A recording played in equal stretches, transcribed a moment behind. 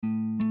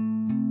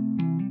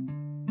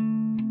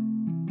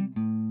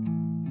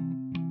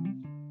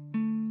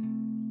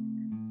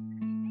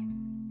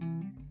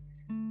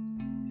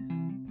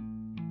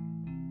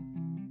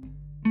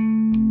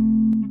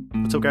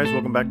What's up, guys?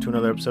 Welcome back to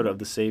another episode of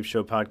the Save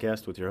Show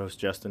podcast with your host,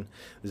 Justin.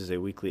 This is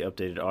a weekly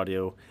updated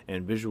audio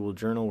and visual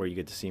journal where you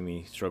get to see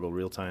me struggle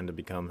real time to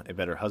become a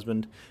better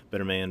husband,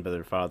 better man,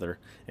 better father,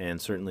 and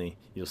certainly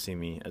you'll see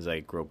me as I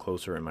grow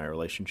closer in my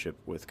relationship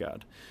with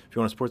God. If you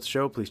want to support the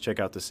show, please check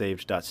out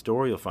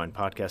thesaved.store. You'll find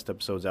podcast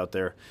episodes out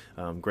there.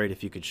 Great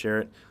if you could share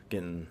it.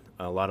 Getting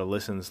a lot of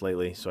listens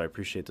lately, so I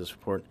appreciate the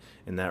support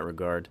in that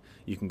regard.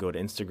 You can go to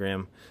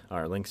Instagram.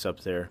 Our link's up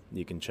there.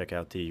 You can check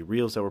out the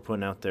reels that we're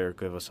putting out there.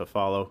 Give us a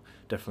follow.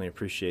 Definitely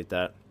appreciate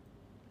that.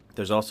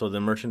 There's also the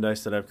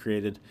merchandise that I've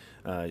created.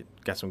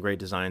 Got some great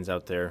designs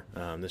out there.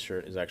 This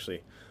shirt is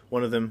actually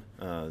one of them.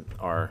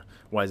 Our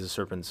Wise as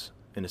Serpents,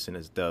 Innocent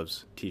as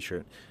Doves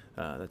t-shirt.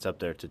 That's up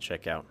there to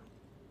check out.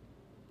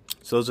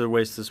 So those are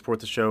ways to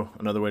support the show.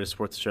 Another way to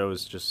support the show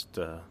is just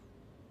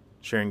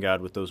sharing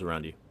God with those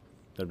around you.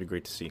 That'd be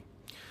great to see.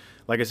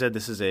 Like I said,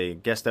 this is a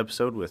guest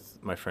episode with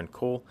my friend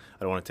Cole. I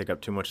don't want to take up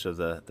too much of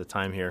the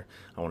time here.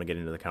 I want to get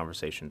into the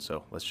conversation,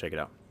 so let's check it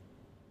out.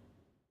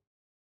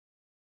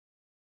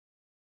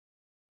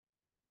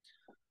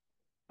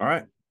 All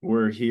right,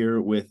 we're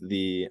here with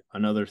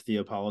another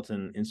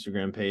Theopolitan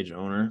Instagram page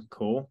owner,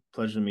 Cole.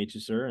 Pleasure to meet you,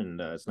 sir, and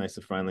it's nice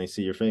to finally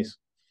see your face.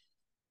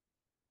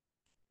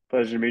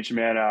 Pleasure to meet you,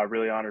 man.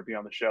 Really honored to be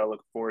on the show.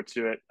 Looking forward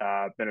to it.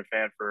 Been a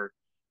fan for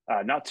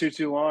not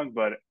too long,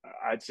 but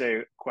I'd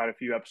say quite a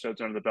few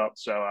episodes under the belt.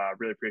 So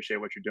really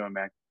appreciate what you're doing,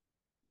 man.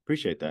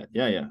 Appreciate that.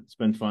 Yeah. It's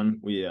been fun.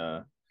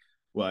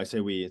 Well, I say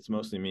it's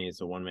mostly me.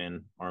 It's a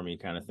one-man army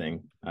kind of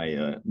thing.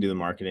 I do the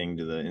marketing,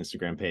 do the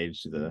Instagram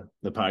page, do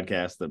the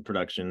podcast, the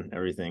production,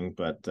 everything.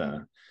 But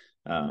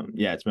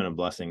yeah, it's been a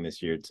blessing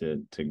this year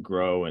to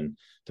grow and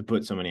to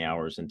put so many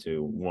hours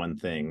into one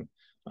thing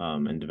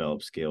and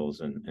develop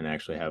skills and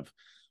actually have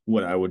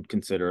what I would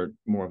consider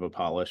more of a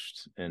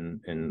polished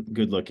and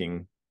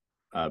good-looking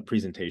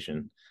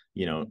presentation,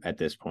 at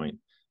this point.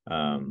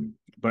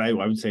 But I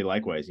would say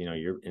likewise,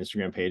 your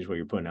Instagram page, what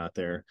you're putting out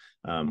there,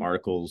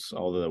 articles,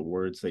 all the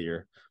words that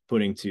you're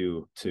putting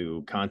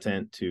to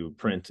content, to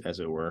print,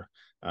 as it were,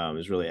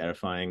 is really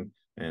edifying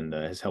and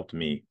has helped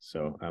me.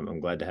 So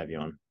I'm glad to have you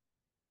on.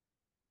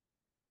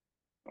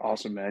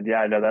 Awesome, man.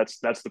 Yeah, I know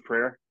that's the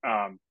prayer.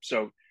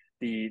 So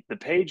the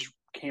page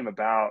came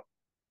about.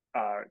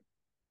 Uh,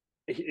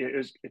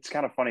 it's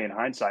kind of funny in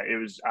hindsight.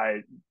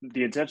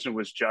 The intention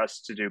was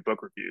just to do book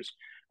reviews,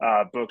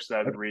 books that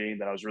I've been reading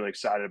that I was really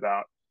excited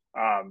about.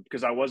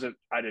 Because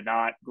I did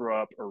not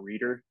grow up a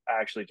reader.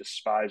 I actually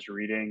despised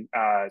reading.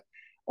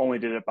 Only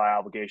did it by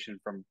obligation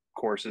from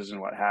courses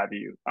and what have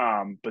you.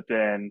 But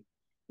then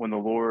when the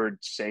Lord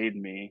saved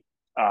me,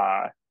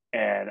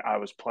 and I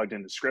was plugged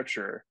into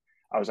Scripture,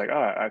 I was like,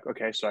 oh,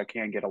 okay, so I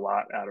can get a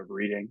lot out of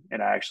reading,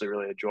 and I actually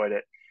really enjoyed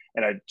it.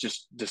 And I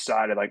just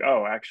decided, like,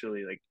 oh,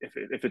 actually, like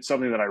if it's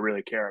something that I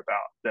really care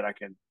about, then I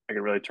can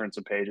really turn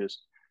some pages.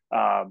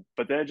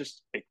 But then it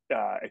just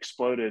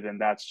exploded, and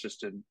that's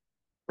just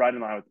right in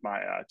line with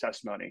my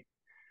testimony.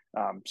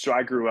 So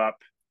I grew up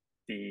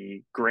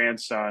the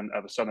grandson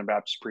of a Southern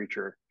Baptist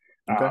preacher.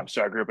 Okay.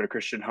 So I grew up in a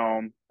Christian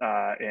home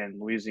in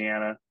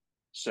Louisiana.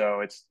 So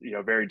it's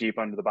very deep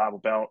under the Bible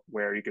Belt,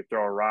 where you could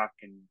throw a rock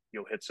and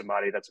you'll hit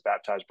somebody that's a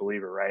baptized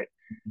believer, right?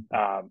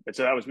 And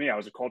so that was me. I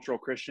was a cultural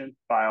Christian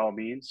by all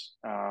means,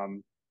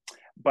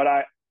 but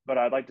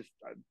I'd like to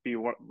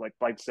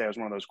like to say I was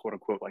one of those quote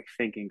unquote like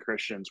thinking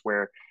Christians,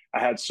 where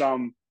I had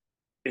some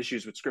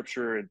issues with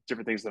Scripture and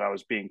different things that I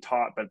was being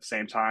taught, but at the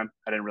same time,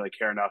 I didn't really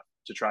care enough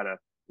to try to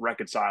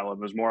reconcile them.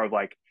 It was more of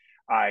like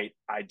I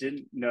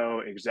didn't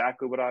know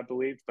exactly what I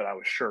believed, but I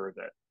was sure of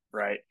it,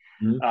 right?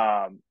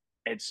 Mm-hmm.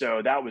 And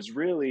so that was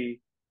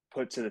really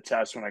put to the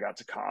test when I got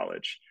to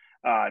college.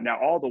 Now,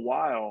 all the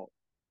while,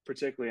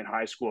 particularly in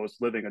high school, I was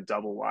living a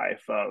double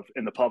life of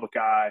in the public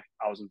eye.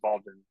 I was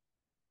involved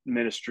in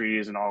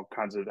ministries and all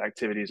kinds of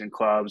activities and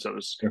clubs. I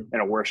was Sure. in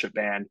a worship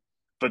band,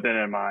 but then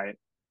in my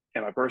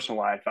personal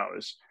life, I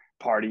was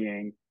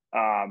partying,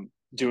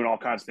 doing all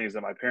kinds of things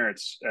that my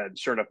parents and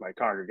sure enough my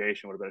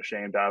congregation would have been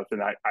ashamed of,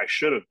 and I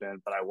should have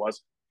been, but I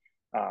wasn't.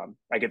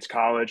 I get to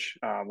college,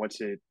 went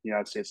to the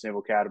United States Naval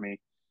Academy,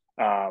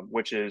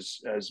 which is,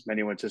 as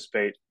many would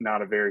anticipate,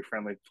 not a very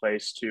friendly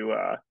place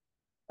to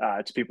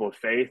people of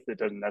faith. It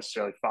doesn't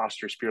necessarily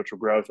foster spiritual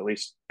growth, at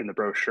least in the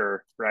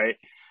brochure, right?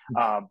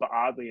 But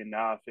oddly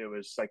enough, it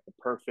was like the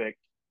perfect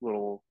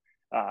little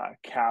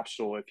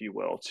capsule, if you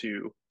will,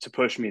 to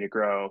push me to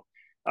grow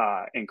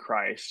in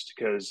Christ.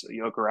 Because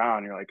you look around,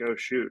 and you're like, oh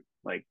shoot,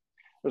 like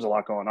there's a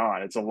lot going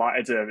on. It's a lot.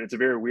 It's a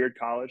very weird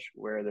college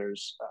where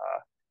there's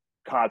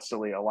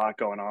constantly a lot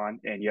going on,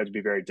 and you have to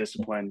be very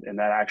disciplined. And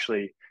that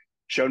actually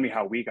showed me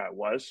how weak I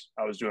was.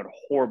 I was doing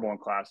horrible in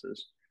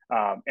classes.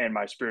 And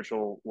my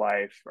spiritual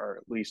life, or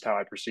at least how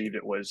I perceived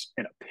it, was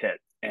in a pit.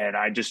 And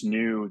I just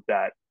knew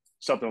that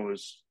something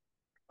was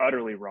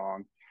utterly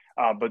wrong.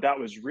 But that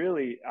was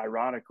really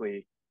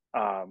ironically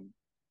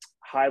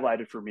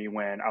highlighted for me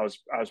when I was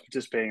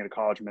participating in a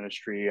college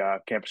ministry,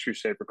 Campus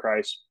Crusade for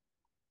Christ.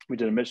 We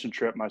did a mission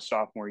trip my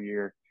sophomore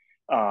year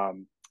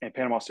in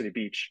Panama City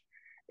Beach,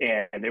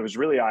 and it was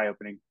really eye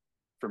opening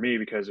for me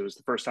because it was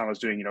the first time I was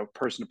doing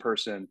person to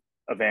person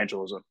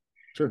evangelism.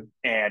 Sure.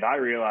 And I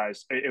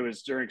realized it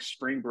was during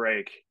spring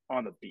break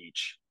on the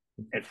beach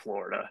in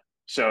Florida.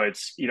 So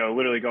it's,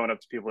 literally going up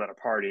to people that are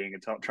partying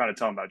and trying to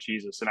tell them about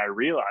Jesus. And I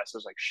realized, I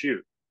was like,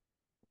 shoot,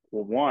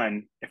 well,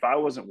 one, if I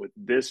wasn't with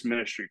this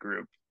ministry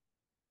group,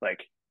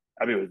 like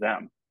I'd be with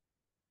them.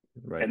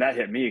 Right. And that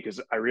hit me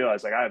because I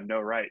realized like I have no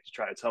right to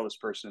try to tell this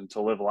person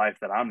to live a life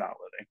that I'm not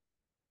living.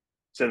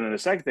 So then the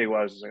second thing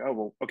was like, oh,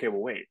 well, okay,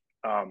 well, wait.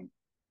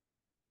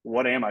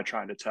 What am I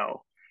trying to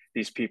tell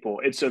these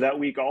people? And so that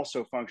week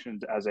also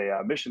functioned as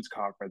a missions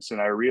conference, and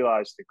I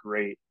realized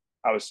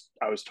I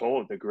was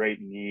told the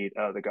great need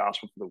of the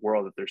gospel for the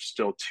world, that there's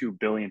still 2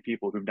 billion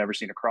people who've never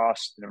seen a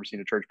cross, never seen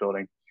a church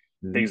building,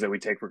 Mm-hmm. things that we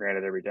take for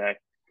granted every day.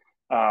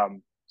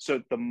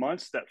 So the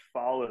months that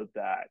followed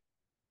that,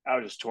 I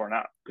was just torn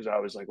up because I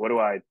was like, what do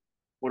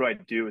I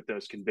do with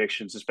those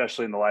convictions,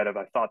 especially in the light of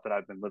I thought that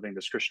I've been living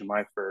this Christian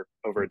life for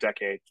over a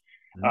decade.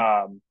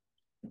 Mm-hmm.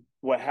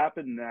 What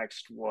happened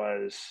next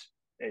was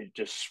a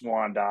just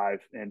swan dive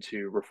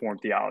into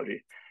Reformed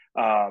theology.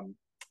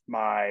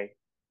 My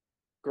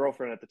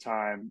girlfriend at the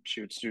time,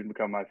 she would soon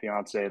become my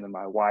fiance, and then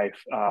my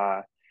wife.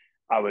 I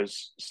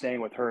was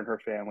staying with her and her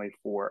family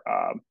for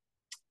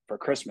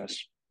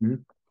Christmas,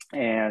 Mm-hmm.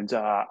 and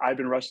I'd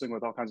been wrestling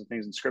with all kinds of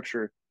things in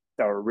Scripture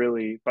that were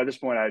really. By this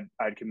point,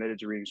 I'd committed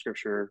to reading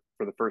Scripture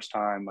for the first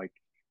time, like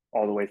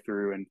all the way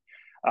through,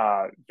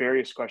 and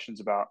various questions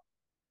about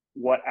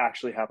what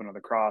actually happened on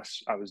the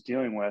cross I was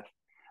dealing with.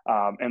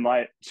 And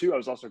like two, I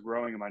was also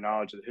growing in my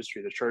knowledge of the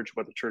history of the church,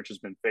 what the church has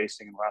been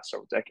facing in the last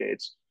several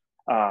decades.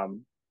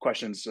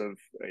 Questions of,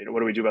 what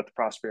do we do about the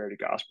prosperity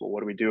gospel?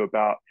 What do we do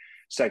about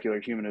secular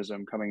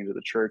humanism coming into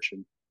the church?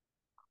 And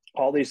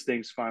all these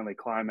things finally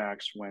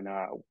climaxed when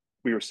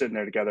we were sitting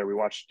there together. We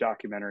watched a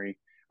documentary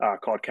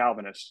called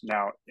Calvinist.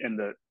 Now, in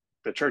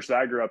the church that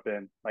I grew up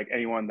in, like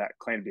anyone that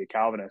claimed to be a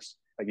Calvinist,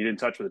 like you didn't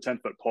touch with a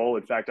 10-foot pole.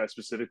 In fact, I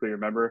specifically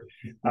remember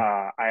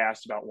I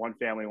asked about one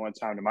family one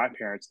time to my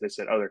parents. They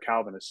said, "Oh, they're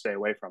Calvinists. Stay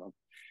away from them."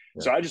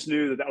 Yeah. So I just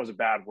knew that was a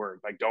bad word.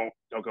 Like, don't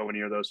go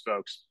near those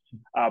folks.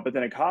 But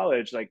then in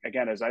college, like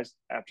again,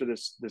 after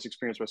this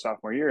experience my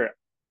sophomore year,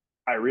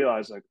 I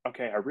realized like,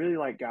 okay, I really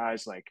like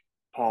guys like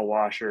Paul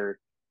Washer,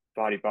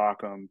 Voddie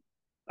Baucham,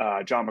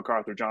 John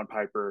MacArthur, John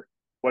Piper.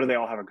 What do they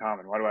all have in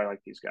common? Why do I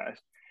like these guys?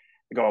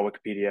 I go on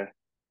Wikipedia,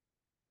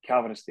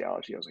 Calvinist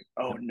theology. I was like,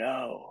 oh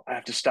no, I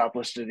have to stop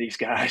listening to these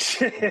guys.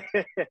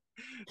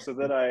 So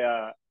then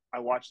I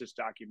watched this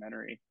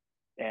documentary,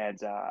 and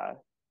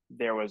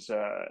there was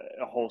a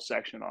whole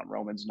section on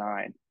Romans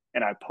 9,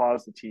 and I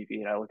paused the TV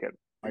and I look at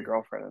my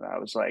girlfriend and I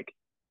was like,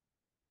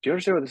 do you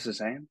understand what this is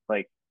saying?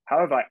 Like, how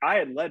have I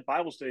had led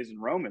Bible studies in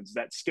Romans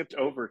that skipped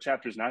over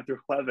chapters 9 through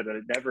 11, and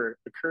it never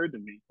occurred to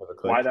me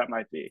why that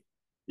might be.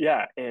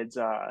 Yeah, and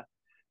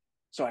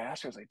so I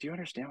asked her, I was like, do you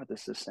understand what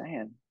this is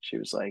saying? She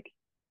was like,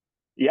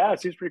 yeah,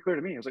 it seems pretty clear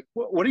to me. I was like,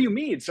 what do you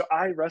mean? So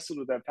I wrestled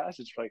with that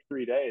passage for like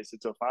 3 days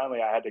until finally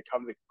I had to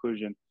come to the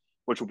conclusion,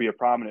 which will be a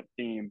prominent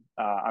theme,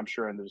 I'm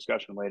sure, in the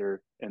discussion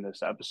later in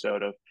this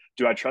episode of,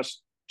 do I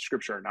trust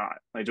Scripture or not?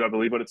 Like, do I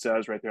believe what it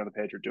says right there on the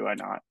page, or do I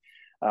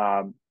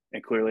not?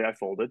 And clearly I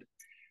folded.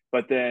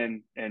 But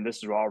then, and this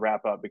is where I'll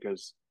wrap up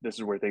because this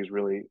is where things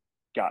really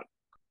got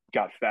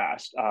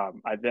fast.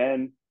 I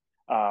then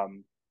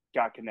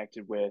got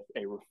connected with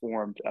a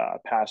Reformed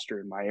pastor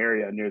in my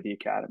area near the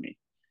academy.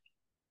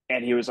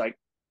 And he was like,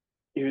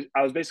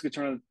 I was basically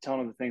telling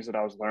him the things that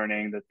I was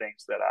learning, the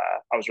things that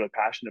I was really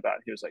passionate about.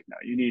 He was like, no,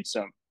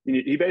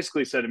 he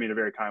basically said to me in a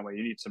very kind way,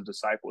 you need some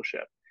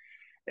discipleship.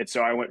 And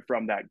so I went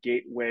from that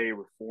gateway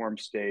reform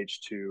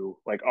stage to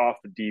like off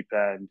the deep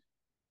end,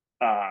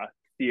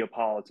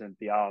 Theopolitan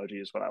theology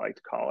is what I like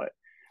to call it.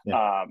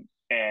 Yeah.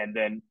 And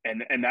then,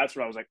 and that's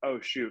when I was like, oh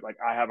shoot, like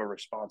I have a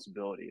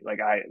responsibility. Like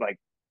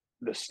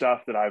the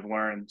stuff that I've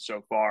learned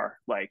so far,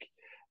 like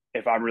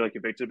if I'm really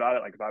convicted about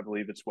it, like if I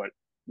believe it's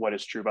what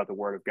is true about the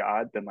word of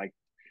God, then like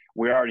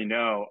we already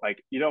know,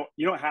 like you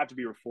don't have to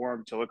be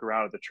reformed to look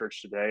around at the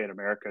church today in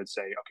America and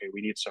say, okay,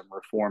 we need some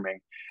reforming,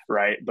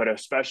 right? But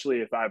especially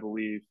if I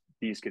believe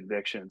these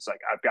convictions, like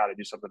I've got to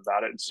do something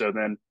about it. And so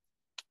then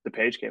the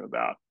page came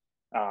about,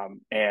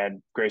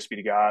 and grace be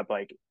to God,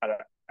 like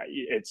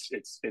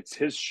it's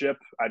his ship.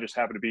 I just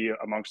happen to be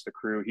amongst the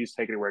crew. He's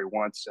taking it where he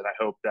wants, and I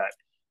hope that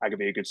I can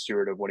be a good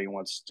steward of what he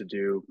wants to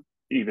do,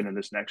 even in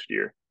this next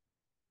year.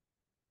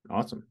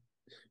 Awesome.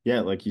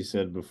 Yeah, like you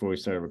said before we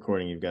started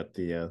recording, you've got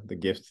the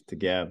gift to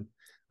gab.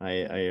 I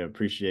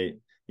appreciate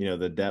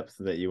the depth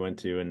that you went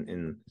to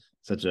in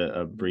such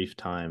a brief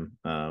time.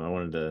 I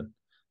wanted to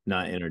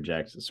not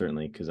interject,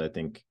 certainly, because I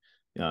think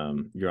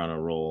you're on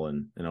a roll,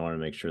 and I want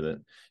to make sure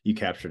that you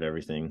captured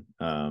everything.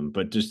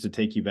 But just to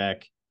take you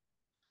back,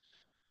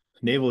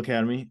 Naval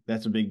Academy,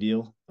 that's a big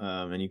deal,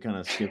 and you kind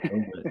of skipped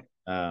over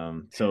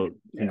it. So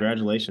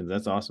congratulations,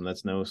 that's awesome.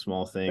 That's no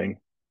small thing.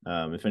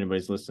 If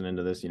anybody's listening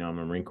to this, I'm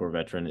a Marine Corps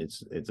veteran.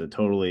 It's a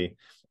totally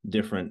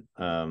different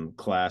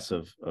class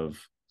of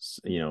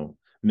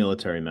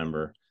military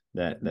member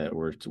that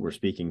we're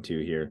speaking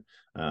to here.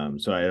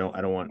 So I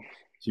don't want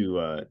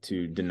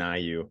to deny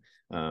you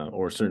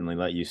or certainly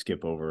let you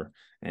skip over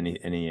any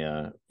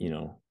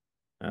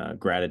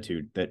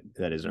gratitude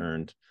that is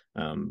earned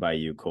by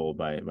you, Cole,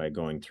 by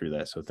going through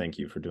that. So thank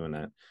you for doing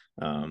that.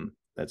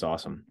 That's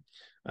awesome.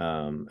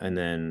 And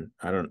then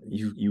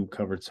you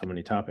covered so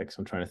many topics.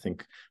 I'm trying to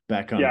think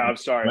back Yeah, on I'm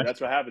sorry.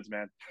 That's what happens,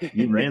 man.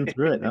 you ran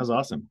through it. That was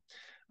awesome.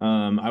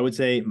 I would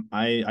say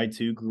I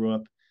too grew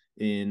up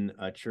in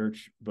a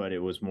church, but it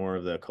was more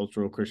of the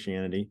cultural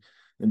Christianity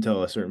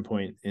until a certain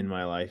point in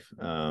my life.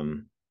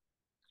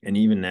 And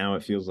even now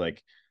it feels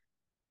like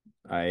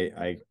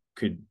I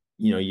could,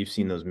 you've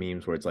seen those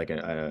memes where it's like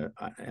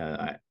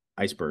a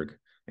iceberg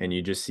and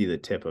you just see the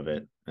tip of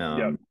it.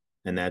 Yep.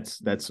 And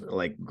that's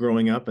like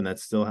growing up, and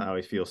that's still how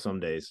I feel some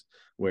days,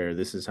 where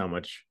this is how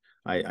much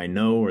I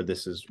know, or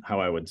this is how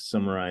I would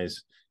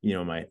summarize,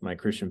 my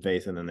Christian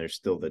faith, and then there's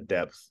still the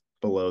depth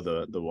below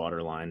the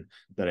water line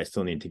that I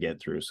still need to get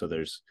through. So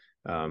there's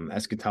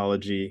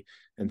eschatology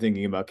and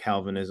thinking about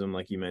Calvinism,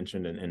 like you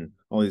mentioned, and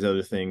all these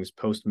other things,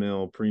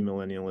 post-mill,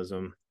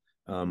 premillennialism,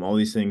 all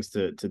these things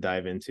to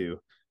dive into.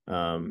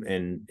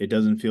 And it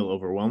doesn't feel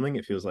overwhelming.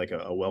 It feels like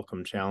a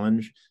welcome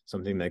challenge,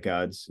 something that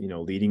God's,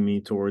 leading me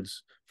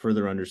towards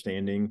further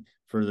understanding,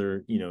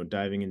 further,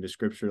 diving into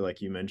scripture,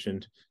 like you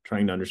mentioned,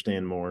 trying to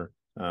understand more,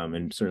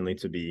 and certainly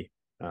to be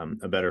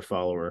a better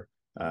follower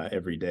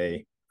every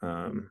day.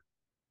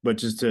 But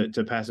just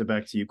to pass it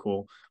back to you,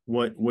 Cole,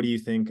 what do you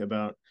think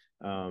about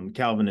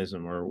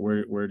Calvinism, or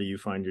where do you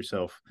find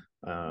yourself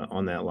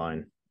on that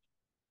line?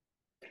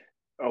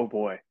 Oh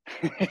boy.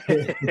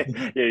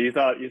 Yeah, you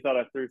thought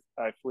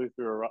I flew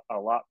through a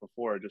lot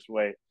before. Just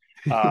wait.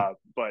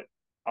 But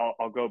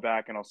I'll go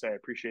back and I'll say I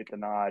appreciate the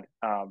nod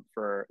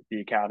for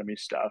the academy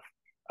stuff.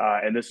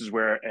 And this is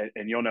where,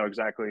 and you'll know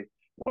exactly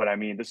what I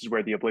mean. This is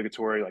where the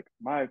obligatory, like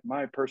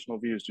my personal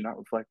views do not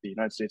reflect the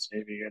United States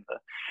Navy and the,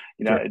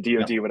 Sure. Yeah,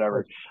 DoD, of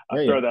whatever.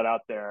 course. Yeah. Throw that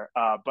out there.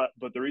 But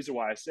the reason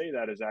why I say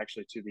that is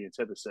actually to the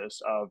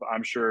antithesis of,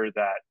 I'm sure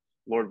that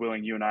Lord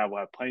willing, you and I will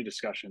have plenty of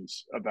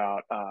discussions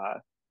about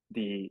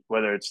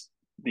whether it's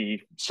the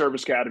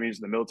service academies,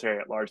 the military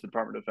at large, the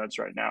Department of Defense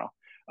right now.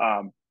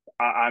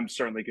 I'm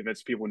certainly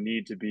convinced people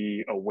need to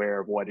be aware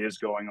of what is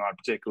going on,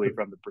 particularly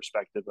from the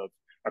perspective of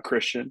a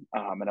Christian.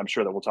 And I'm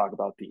sure that we'll talk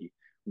about the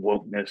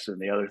wokeness and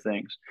the other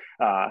things.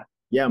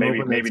 Yeah, I'm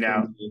hoping Maybe that's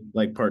going now. to be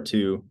like part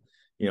two.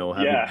 We'll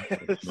have you Yeah,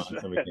 back next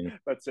month so we can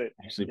that's it.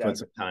 actually Yeah, put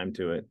some time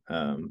to it.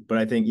 But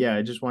I think, yeah,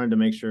 I just wanted to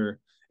make sure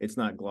it's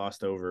not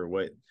glossed over.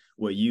 What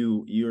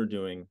you're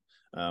doing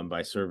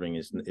by serving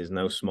is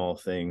no small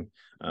thing,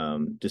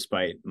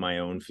 despite my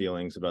own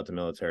feelings about the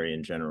military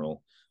in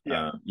general.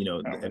 yeah.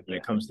 When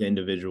it comes to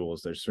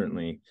individuals, there's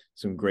certainly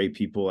some great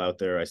people out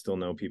there. I still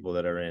know people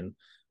that are in,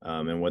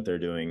 and what they're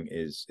doing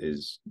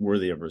is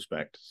worthy of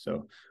respect.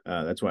 So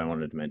that's why I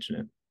wanted to mention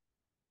it.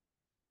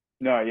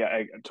 No, yeah,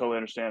 I totally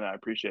understand that. I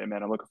appreciate it,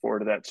 man. I'm looking forward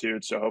to that too.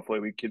 So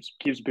hopefully we keeps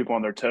people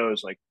on their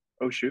toes. Like,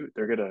 oh shoot,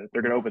 they're gonna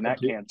open Part that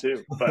two. can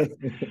too. But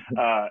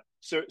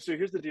so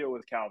here's the deal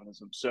with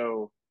Calvinism.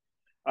 So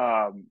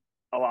a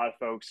lot of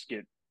folks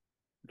get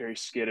very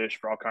skittish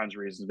for all kinds of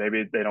reasons.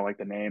 Maybe they don't like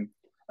the name.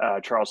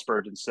 Charles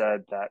Spurgeon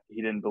said that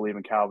he didn't believe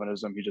in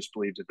Calvinism; he just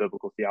believed in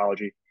biblical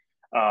theology.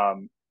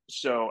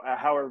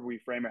 However we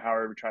frame it,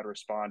 however we try to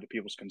respond to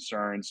people's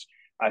concerns,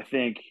 I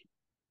think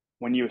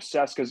when you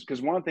assess, because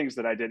one of the things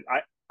that I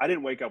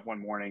didn't wake up one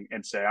morning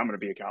and say I'm going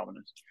to be a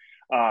Calvinist.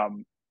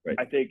 Um, Right.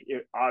 I think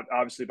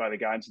obviously by the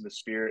guidance of the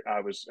Spirit,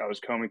 I was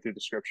combing through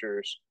the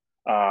scriptures,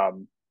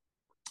 um,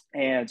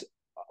 and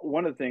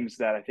one of the things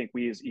that I think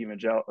we as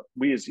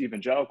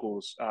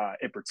evangelicals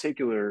in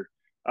particular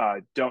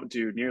don't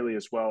do nearly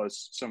as well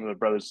as some of the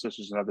brothers and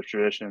sisters in other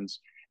traditions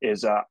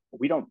is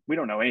we don't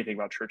know anything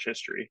about church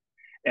history,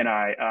 and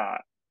I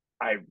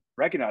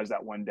recognized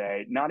that one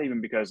day, not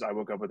even because I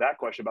woke up with that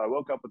question, but I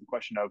woke up with the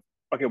question of,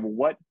 okay, well,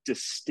 what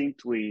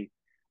distinctly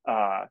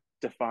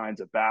defines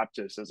a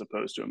Baptist as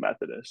opposed to a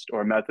Methodist,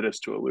 or a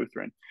Methodist to a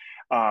Lutheran?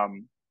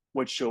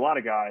 Which to a lot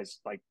of guys,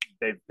 like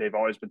they've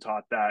always been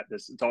taught that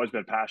it's always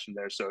been a passion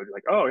there. So you're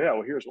like, oh yeah,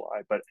 well here's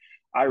why. But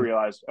I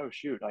realized, oh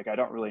shoot, like I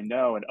don't really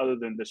know. And other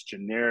than this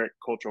generic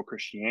cultural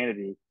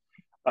Christianity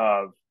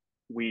of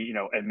we,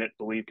 admit,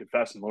 believe,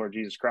 confess in Lord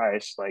Jesus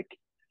Christ, like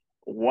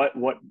what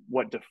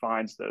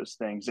defines those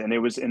things? And it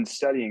was in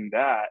studying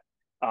that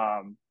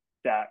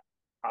that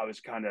I was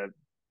kind of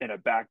in a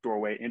backdoor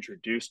way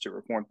introduced to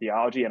Reformed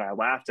theology, and I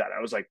laughed at it.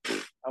 I was like,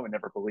 I would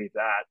never believe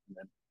that. And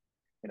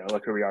then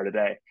look who we are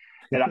today.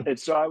 And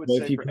so I would Well,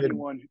 if say you for could,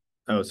 anyone,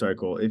 oh, sorry,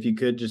 Cole. If you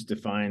could just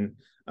define,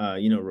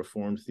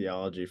 Reformed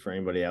theology for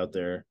anybody out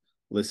there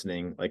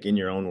listening, like in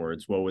your own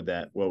words, what would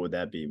that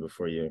be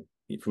before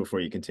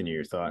you continue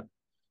your thought?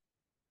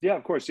 yeah,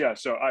 of course, yeah.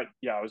 So I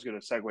was going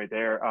to segue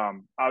there.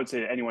 I would say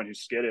to anyone who's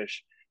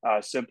skittish,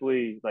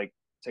 simply like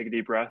take a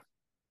deep breath,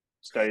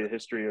 study the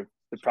history of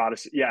the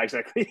Protestant. Yeah,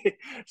 exactly.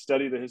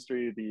 Study the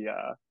history of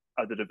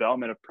the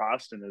development of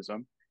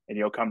Protestantism, and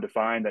you'll come to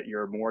find that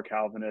you're more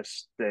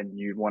Calvinist than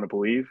you'd want to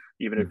believe,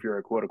 even if you're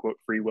a quote unquote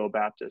free will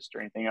Baptist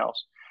or anything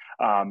else.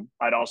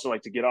 I'd also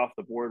like to get off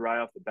the board right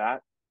off the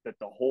bat that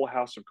the whole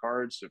house of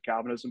cards of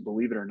Calvinism,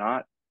 believe it or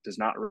not, does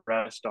not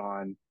rest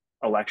on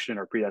election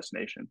or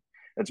predestination.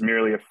 It's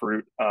merely a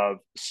fruit of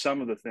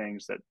some of the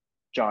things that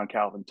John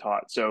Calvin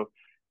taught. So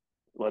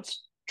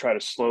let's try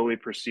to slowly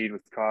proceed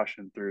with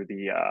caution through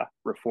the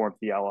Reformed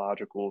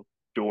theological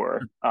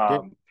door.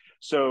 Okay.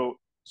 So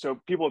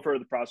people have heard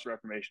of the Protestant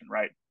Reformation,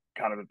 right?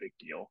 Kind of a big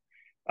deal.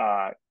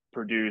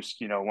 Produced,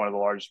 one of the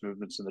largest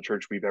movements in the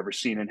church we've ever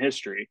seen in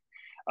history.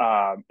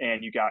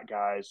 And you got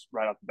guys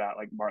right off the bat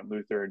like Martin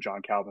Luther and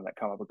John Calvin that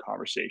come up with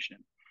conversation.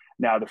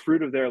 Now, the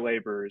fruit of their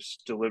labors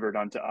delivered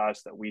unto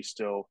us that we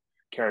still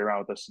carry around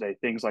with us today,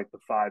 things like the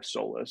five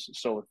solas: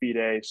 sola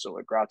fide,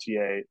 sola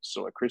gratiae,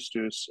 sola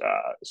Christus,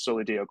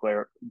 soli Deo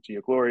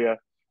Gloria,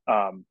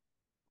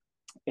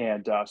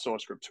 and sola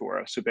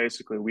scriptura. So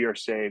basically, we are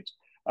saved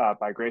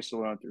by grace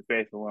alone, through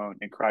faith alone,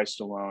 in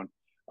Christ alone,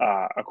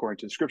 according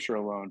to the scripture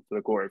alone, for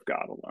the glory of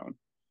God alone.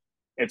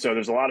 And so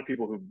there's a lot of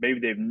people who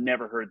maybe they've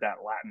never heard that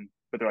Latin,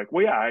 but they're like,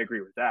 well, yeah, I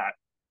agree with that.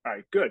 All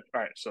right, good.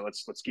 All right, so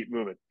let's keep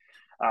moving.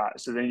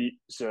 So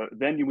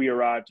then we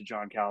arrive to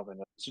John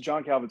Calvin. So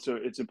John Calvin. So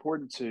it's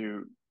important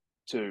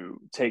to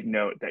take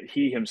note that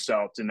he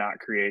himself did not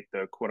create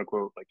the quote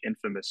unquote like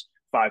infamous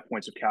 5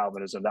 points of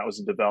Calvinism. That was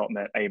a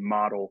development, a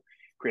model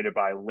created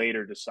by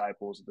later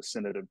disciples of the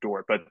Synod of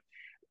Dort. But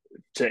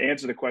to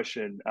answer the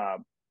question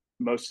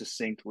most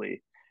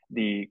succinctly,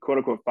 the quote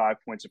unquote 5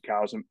 points of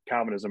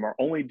Calvinism are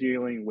only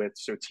dealing with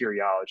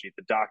soteriology,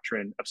 the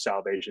doctrine of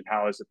salvation.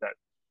 How is it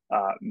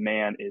that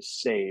man is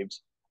saved?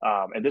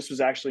 And this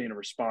was actually in a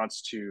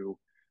response to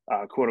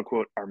quote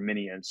unquote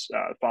Arminians,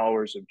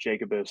 followers of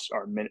Jacobus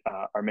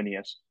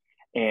Arminius.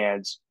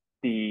 And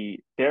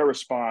their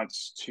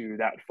response to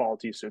that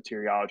faulty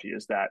soteriology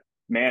is that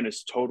man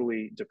is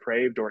totally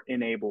depraved or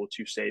unable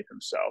to save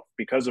himself.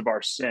 Because of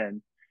our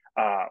sin,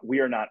 we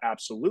are not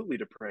absolutely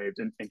depraved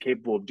and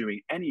capable of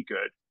doing any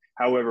good.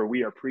 However,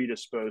 we are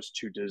predisposed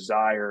to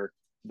desire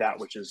that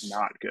which is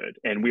not good,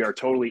 and we are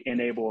totally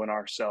unable in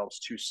ourselves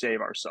to save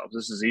ourselves.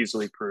 This is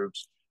easily proved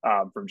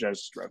from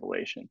Genesis to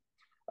Revelation.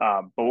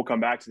 But we'll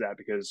come back to that,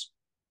 because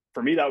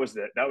for me that was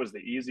the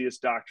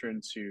easiest doctrine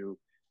to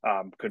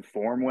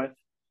conform with,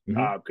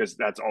 because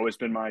that's always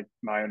been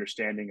my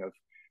understanding of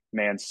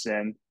man's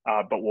sin.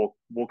 But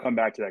we'll come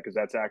back to that, because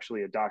that's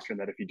actually a doctrine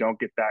that if you don't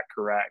get that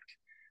correct,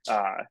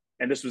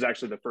 and this was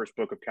actually the first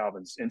book of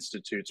Calvin's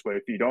Institutes, where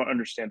if you don't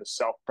understand the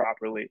self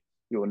properly,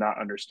 you will not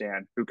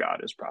understand who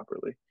God is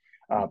properly.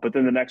 But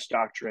then the next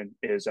doctrine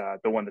is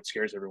the one that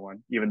scares everyone,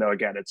 even though,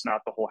 again, it's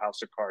not the whole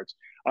house of cards: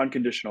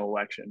 unconditional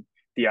election.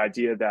 The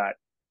idea that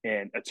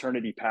in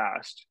eternity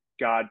past,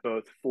 God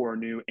both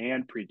foreknew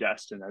and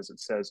predestined, as it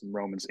says in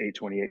Romans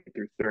 8:28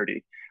 through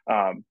 30,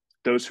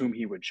 those whom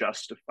he would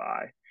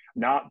justify,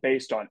 not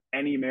based on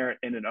any merit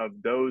in and of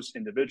those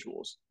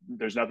individuals.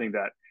 There's nothing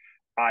that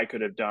I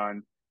could have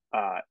done.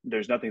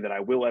 There's nothing that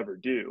I will ever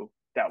do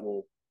that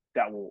will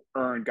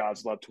earn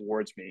God's love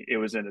towards me. It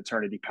was in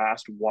eternity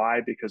past.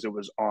 Why? Because it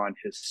was on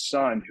his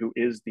Son, who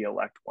is the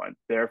elect one.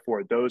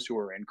 Therefore, those who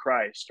are in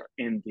Christ are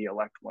in the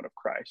elect one of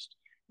Christ.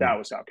 That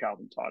was how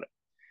Calvin taught it.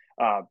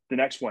 The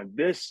next one,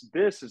 this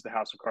is the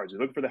house of cards. You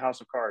look for the house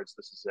of cards,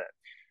 this is it.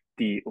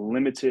 The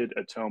limited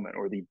atonement,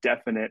 or the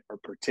definite or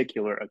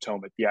particular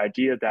atonement. The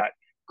idea that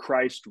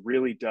Christ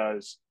really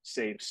does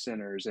save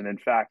sinners, and in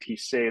fact, he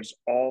saves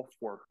all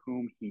for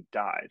whom he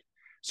died.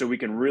 So we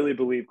can really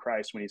believe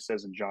Christ when he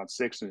says in John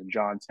 6 and in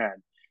John 10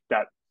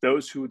 that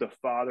those who the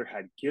Father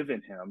had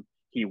given him,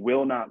 he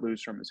will not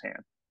lose from his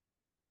hand.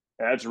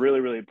 And that's really,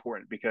 really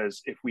important,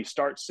 because if we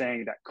start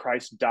saying that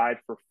Christ died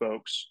for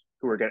folks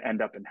who are going to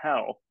end up in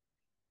hell,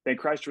 then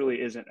Christ really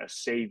isn't a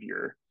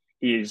savior.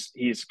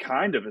 He's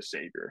kind of a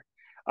savior.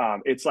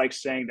 It's like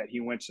saying that he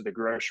went to the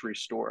grocery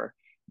store,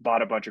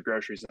 bought a bunch of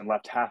groceries, and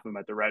left half of them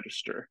at the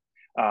register.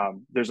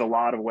 There's a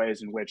lot of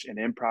ways in which an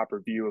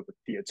improper view of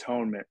the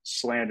atonement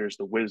slanders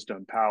the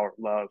wisdom, power,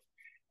 love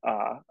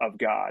of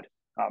God.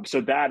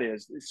 So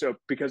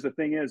because the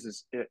thing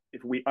is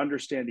if we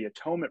understand the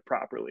atonement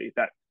properly,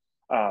 that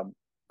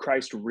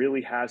Christ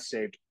really has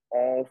saved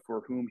all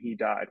for whom he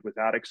died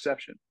without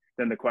exception,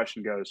 then the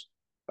question goes,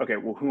 okay,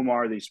 well, whom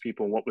are these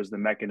people? What was the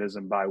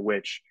mechanism by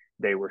which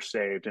they were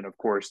saved? And of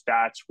course,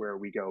 that's where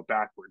we go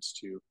backwards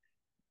to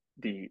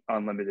the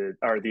unlimited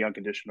or the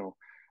unconditional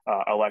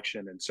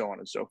election, and so on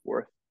and so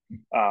forth.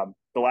 The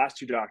last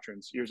two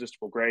doctrines,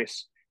 irresistible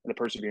grace and the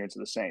perseverance of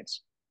the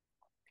saints.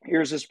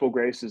 Irresistible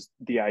grace is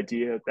the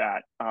idea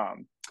that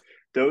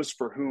those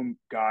for whom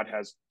God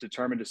has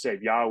determined to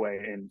save,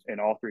 Yahweh in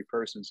all three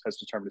persons has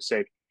determined to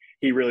save,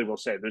 he really will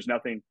save.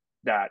 Think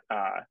about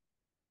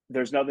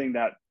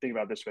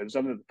it this way, there's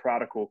nothing that the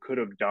prodigal could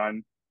have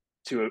done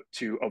to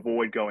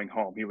avoid going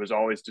home. He was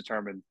always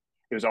determined,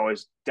 he was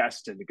always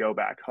destined to go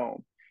back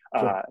home.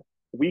 Sure.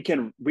 We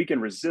can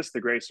resist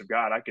the grace of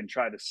God. I can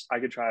try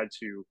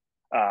to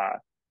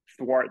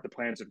thwart the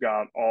plans of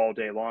God all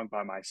day long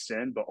by my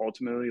sin, but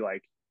ultimately,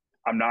 like,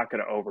 I'm not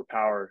going to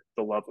overpower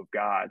the love of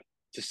God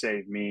to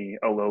save me,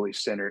 a lowly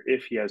sinner,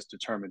 if he has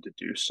determined to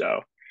do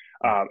so.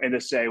 In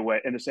the same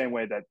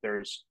way that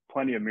there's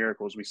plenty of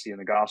miracles we see in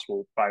the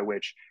gospel by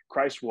which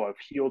Christ will have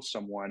healed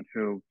someone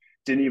who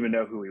didn't even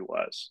know who he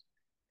was,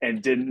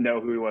 and didn't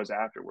know who he was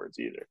afterwards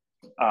either.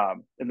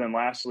 And then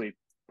lastly,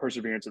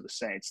 perseverance of the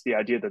saints, the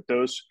idea that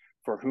those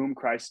for whom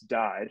Christ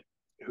died,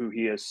 who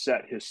he has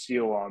set his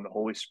seal on, the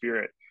Holy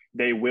Spirit,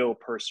 they will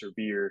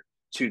persevere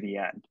to the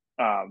end.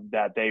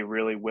 That they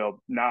really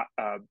will not,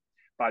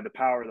 by the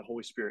power of the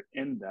Holy Spirit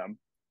in them,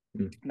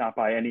 not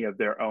by any of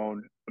their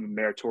own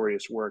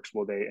meritorious works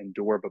will they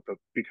endure, but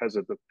because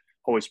of the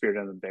Holy Spirit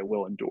in them, they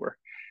will endure.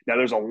 Now,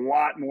 there's a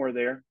lot more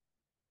there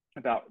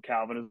about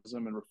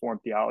Calvinism and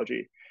Reformed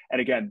theology. And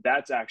again,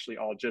 that's actually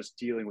all just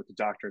dealing with the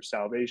doctrine of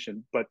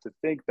salvation. But to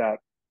think that,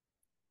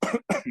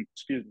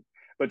 excuse me,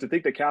 but to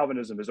think that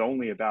Calvinism is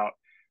only about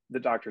the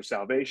doctrine of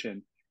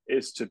salvation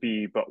is to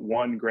be but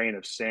one grain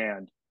of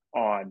sand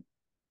on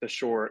the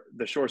shore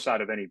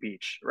side of any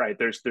beach, right?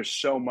 There's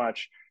so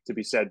much to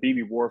be said.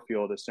 B.B.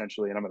 Warfield,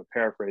 essentially, and I'm going to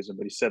paraphrase him,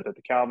 but he said that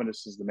the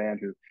Calvinist is the man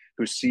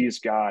who sees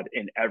God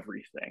in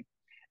everything,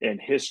 in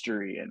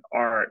history and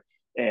art,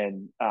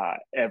 and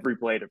every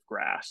blade of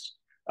grass.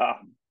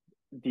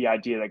 The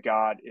idea that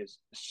God is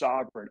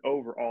sovereign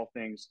over all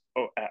things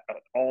at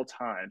all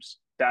times,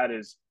 that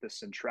is the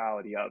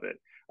centrality of it.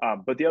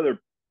 But the other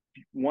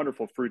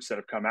wonderful fruits that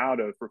have come out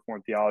of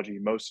Reformed theology,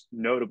 most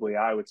notably,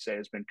 I would say,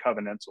 has been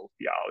covenantal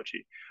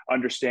theology,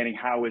 understanding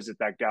how is it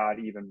that God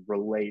even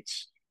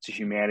relates to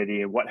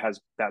humanity, and what has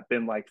that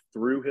been like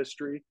through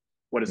history?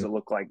 What does it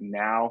look like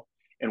now?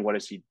 And what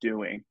is he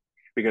doing?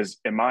 Because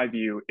in my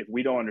view, if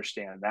we don't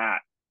understand that,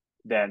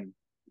 then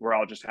we're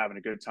all just having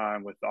a good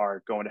time with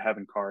our going to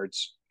heaven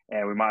cards,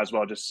 and we might as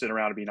well just sit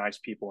around and be nice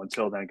people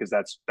until then, because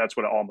that's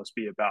what it all must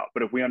be about.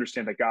 But if we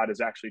understand that God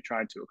is actually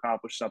trying to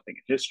accomplish something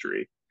in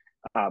history,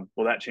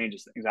 well, that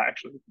changes things.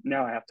 Actually,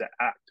 now I have to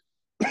act.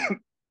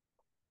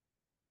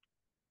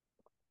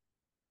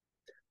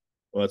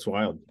 Well, that's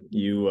wild.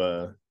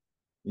 You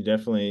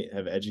definitely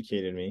have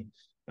educated me.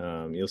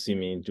 You'll see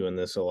me doing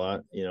this a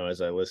lot,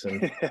 as I listen.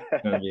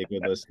 Trying to be a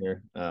good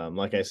listener.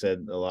 Like I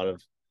said, a lot of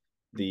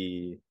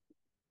the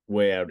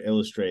way I would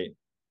illustrate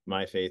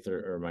my faith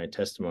or my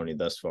testimony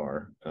thus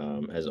far,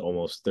 as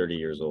almost 30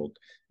 years old,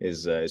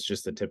 is it's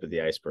just the tip of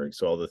the iceberg.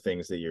 So all the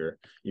things that you're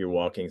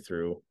walking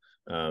through,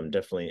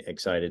 definitely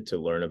excited to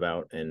learn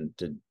about and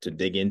to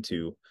dig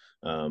into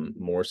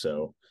more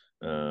so.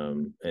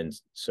 And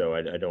so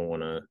I don't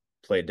want to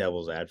play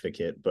devil's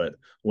advocate, but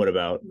what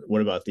about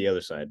the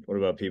other side? What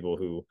about people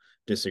who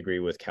disagree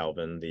with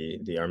Calvin,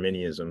 the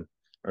Arminianism?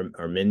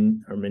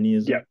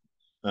 Yeah,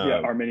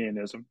 Um,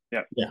 Arminianism.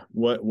 Yeah. yeah.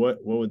 What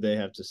would they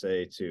have to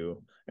say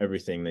to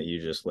everything that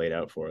you just laid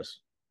out for us?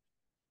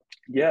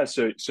 Yeah,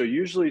 so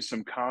usually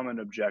some common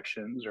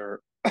objections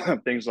are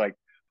things like,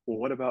 well,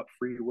 what about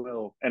free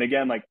will? And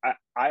again, like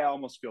I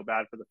almost feel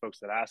bad for the folks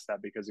that ask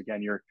that, because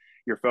again,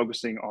 you're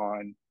focusing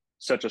on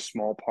such a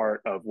small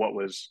part of what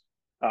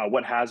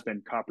has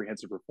been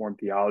comprehensive Reformed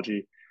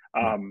theology,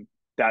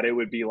 that it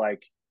would be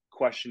like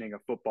questioning a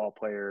football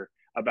player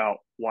about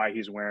why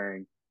he's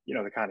wearing,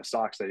 the kind of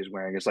socks that he's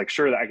wearing. It's like,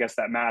 sure, I guess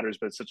that matters,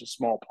 but it's such a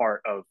small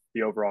part of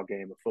the overall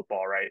game of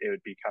football, right? It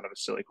would be kind of a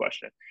silly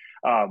question.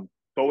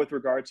 But with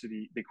regard to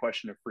the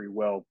question of free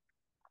will,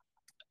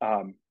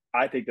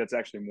 I think that's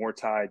actually more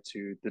tied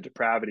to the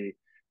depravity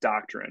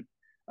doctrine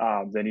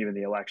than even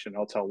the election.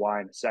 I'll tell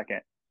why in a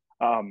second.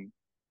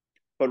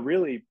 But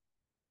really,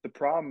 the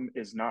problem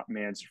is not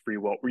man's free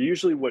will. We're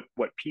usually what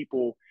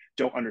people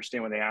don't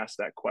understand when they ask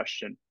that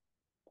question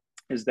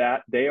is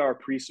that they are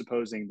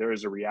presupposing there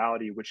is a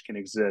reality which can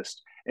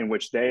exist in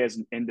which they, as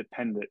an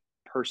independent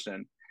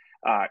person,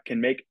 can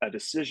make a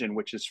decision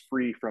which is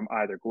free from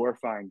either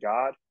glorifying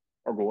God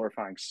or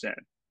glorifying sin.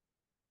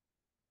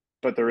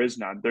 But there is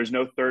none. There's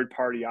no third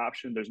party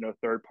option. There's no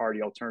third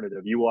party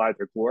alternative. You will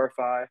either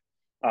glorify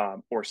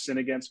or sin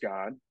against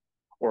God,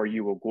 or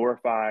you will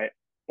glorify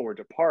or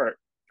depart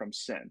from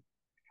sin.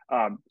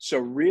 So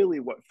really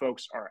what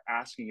folks are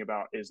asking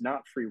about is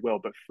not free will,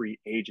 but free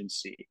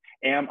agency.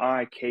 Am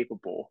I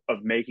capable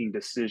of making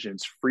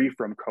decisions free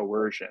from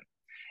coercion?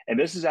 And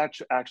this is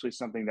actually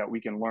something that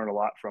we can learn a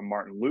lot from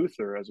Martin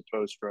Luther as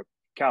opposed to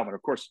Calvin.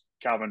 Of course,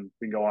 Calvin,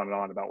 we can go on and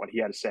on about what he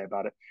had to say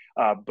about it.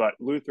 But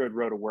Luther had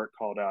wrote a work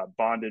called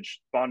Bondage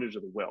of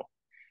the Will,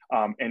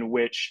 in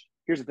which,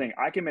 here's the thing,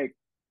 I can make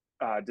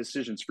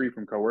decisions free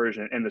from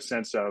coercion in the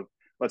sense of,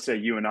 let's say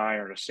you and I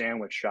are in a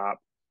sandwich shop.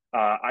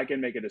 I can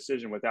make a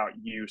decision without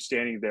you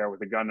standing there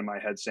with a gun to my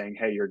head saying,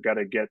 "Hey, you're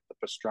gonna get the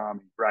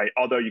pastrami," right?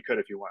 Although you could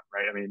if you want,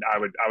 right? I mean, I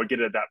would get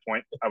it at that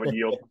point. I would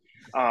yield.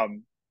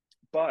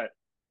 But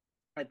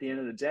at the end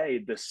of the day,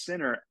 the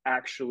sinner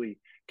actually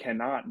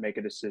cannot make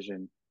a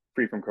decision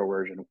free from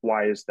coercion.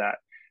 Why is that?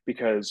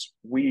 Because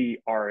we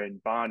are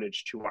in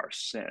bondage to our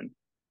sin.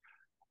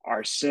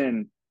 Our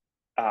sin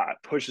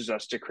pushes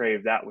us to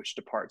crave that which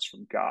departs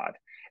from God.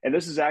 And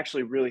this is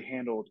actually really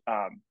handled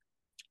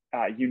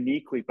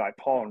uniquely by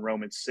Paul in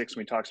Romans 6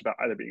 when he talks about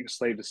either being a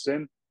slave to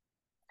sin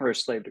or a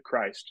slave to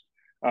Christ.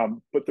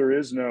 But there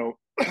is no,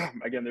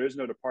 again, there is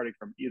no departing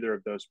from either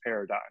of those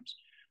paradigms.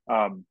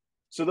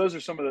 So those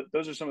are some of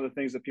the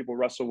things that people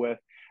wrestle with.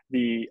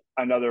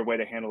 Another way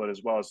to handle it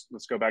as well is,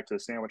 let's go back to the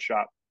sandwich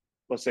shop.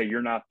 Let's say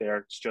you're not there;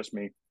 it's just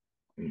me.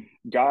 Mm.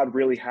 God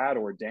really had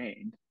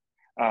ordained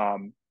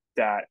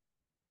that,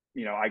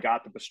 I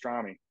got the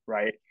pastrami,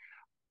 right?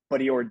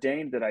 But he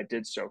ordained that I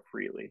did so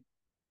freely,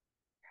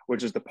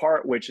 which is the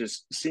part which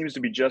seems to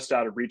be just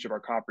out of reach of our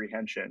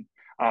comprehension.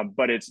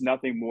 But it's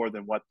nothing more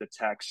than what the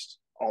text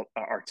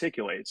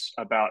articulates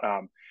about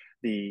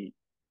the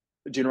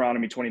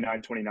Deuteronomy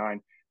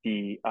 29:29.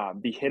 The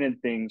hidden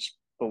things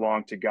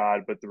belong to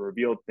God, but the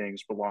revealed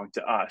things belong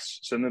to us.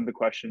 So then the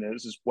question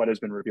is what has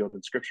been revealed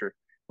in Scripture?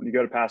 When you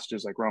go to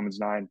passages like Romans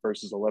 9,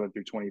 verses 11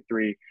 through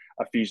 23,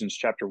 Ephesians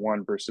chapter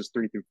 1, verses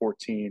 3 through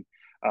 14,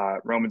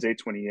 Romans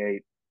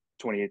 8:28,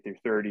 28 through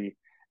 30,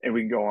 and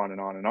we can go on and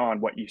on and on.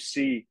 What you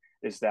see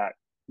is that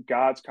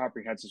God's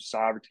comprehensive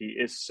sovereignty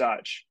is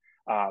such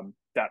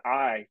that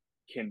I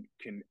can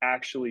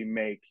actually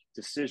make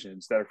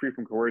decisions that are free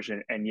from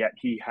coercion, and yet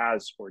He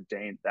has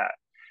ordained that.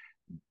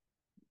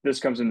 This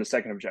comes in the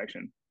second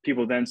objection.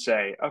 People then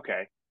say,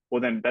 okay,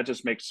 well then that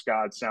just makes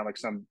God sound like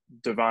some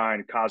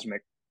divine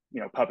cosmic,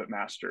 puppet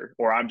master,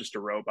 or I'm just a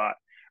robot,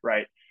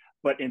 right?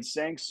 But in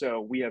saying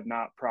so, we have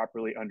not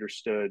properly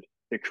understood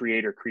the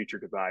creator-creature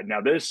divide.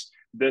 Now, this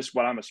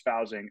what I'm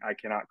espousing, I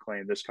cannot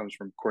claim. This comes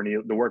from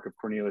the work of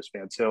Cornelius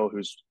Van Til,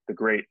 who's the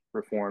great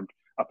Reformed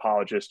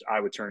apologist I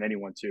would turn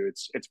anyone to.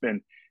 This has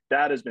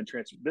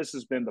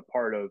been the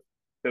part of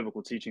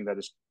biblical teaching that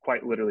has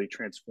quite literally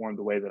transformed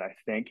the way that I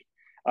think.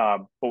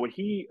 But what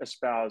he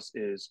espoused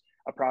is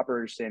a proper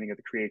understanding of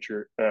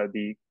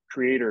the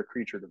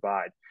creator-creature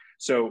divide.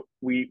 So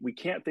we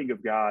can't think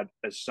of God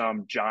as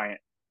some giant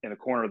in the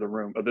corner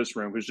of this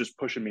room who's just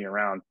pushing me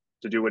around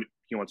to do what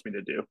he wants me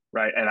to do,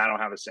 right? And I don't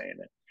have a say in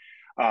it.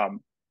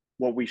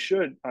 What we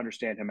should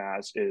understand him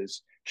as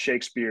is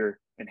Shakespeare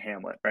and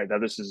Hamlet, right? Now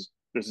this is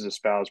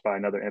espoused by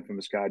another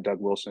infamous guy, Doug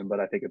Wilson, but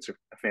I think it's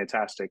a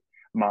fantastic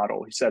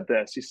model. He said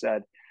this. He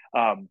said,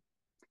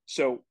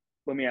 so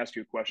let me ask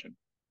you a question.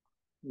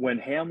 When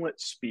Hamlet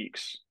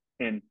speaks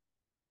in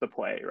the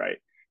play, right?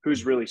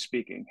 Who's really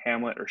speaking,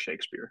 Hamlet or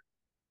Shakespeare?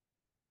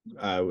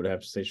 I would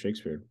have to say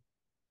Shakespeare.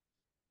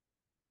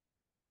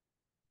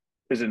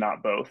 Is it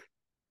not both?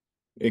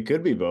 It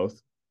could be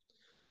both.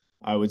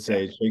 I would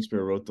say Yeah.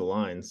 Shakespeare wrote the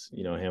lines,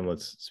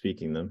 Hamlet's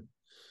speaking them.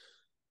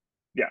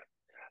 Yeah.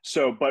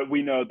 So, but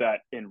we know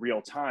that in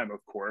real time,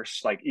 of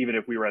course, like even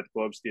if we were at the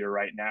Globes Theater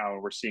right now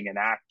and we're seeing an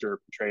actor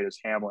portrayed as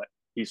Hamlet,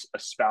 he's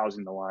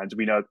espousing the lines.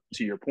 We know,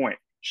 to your point,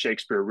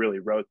 Shakespeare really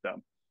wrote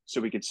them.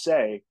 So we could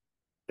say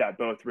that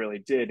both really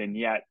did. And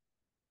yet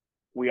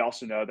we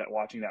also know that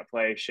watching that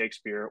play,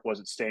 Shakespeare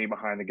wasn't standing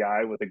behind the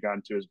guy with a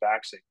gun to his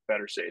back saying,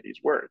 better say these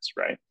words,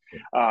 right?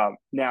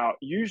 Now,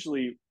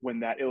 usually when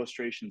that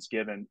illustration is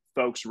given,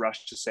 folks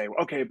rush to say,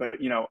 okay, but,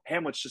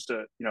 Hamlet's just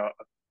a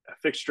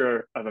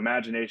fixture of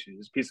imagination.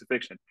 He's a piece of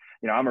fiction.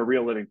 I'm a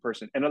real living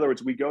person. In other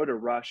words, we go to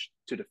rush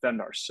to defend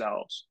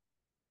ourselves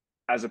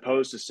as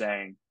opposed to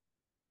saying,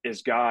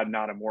 is God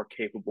not a more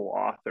capable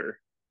author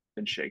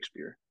than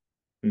Shakespeare?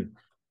 Hmm.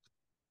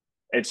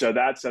 And so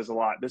that says a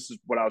lot. This is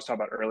what I was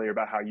talking about earlier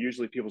about how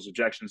usually people's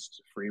objections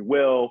to free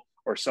will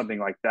or something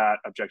like that,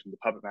 objection to the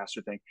puppet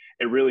master thing,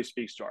 it really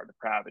speaks to our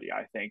depravity,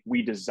 I think.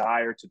 We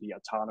desire to be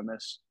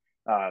autonomous.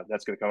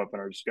 That's going to come up in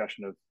our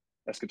discussion of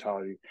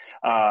eschatology.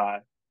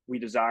 We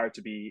desire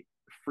to be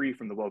free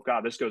from the will of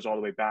God. This goes all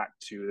the way back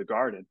to the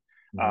garden.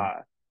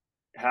 Mm-hmm.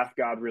 Hath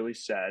God really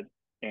said,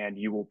 and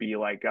you will be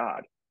like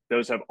God?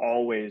 Those have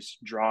always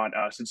drawn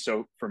us. And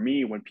so for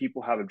me, when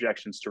people have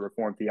objections to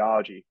Reformed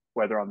theology,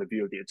 whether on the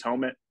view of the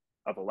atonement,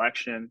 of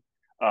election,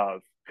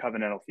 of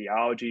covenantal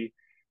theology,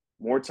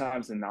 more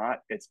times than not,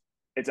 it's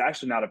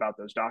actually not about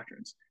those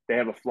doctrines. They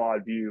have a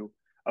flawed view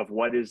of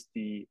what is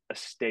the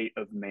estate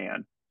of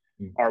man.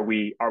 Mm-hmm.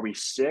 Are we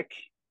sick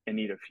in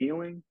need of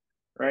healing,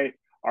 right?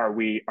 Are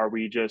we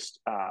just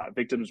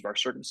victims of our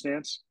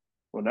circumstance?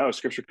 Well, no,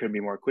 Scripture couldn't be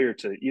more clear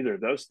to either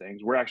of those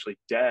things. We're actually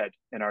dead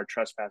in our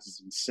trespasses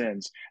and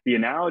sins. The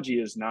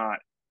analogy is not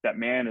that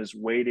man is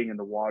wading in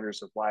the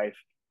waters of life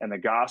and the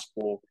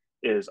gospel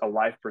is a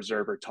life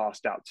preserver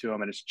tossed out to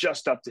him, and it's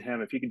just up to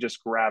him if he can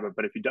just grab it.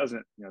 But if he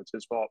doesn't, it's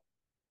his fault.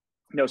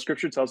 No,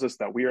 Scripture tells us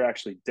that we are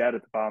actually dead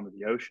at the bottom of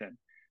the ocean,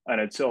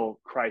 and until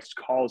Christ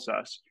calls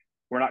us,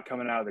 we're not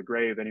coming out of the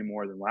grave any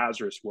more than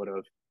Lazarus would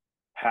have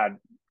had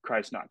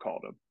Christ not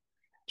called him.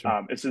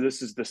 Sure. And so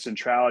this is the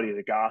centrality of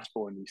the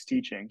gospel in these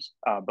teachings.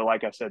 But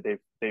like I said,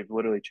 they've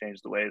literally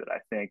changed the way that I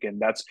think, and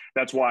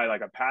that's why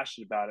I'm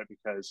passionate about it,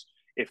 because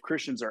if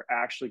Christians are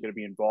actually going to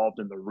be involved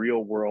in the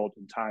real world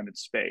in time and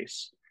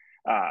space,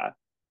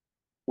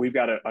 we've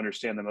got to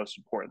understand the most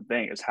important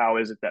thing is how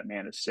is it that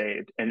man is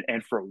saved,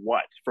 and for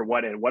what,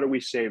 and what are we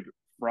saved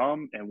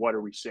from, and what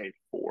are we saved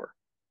for?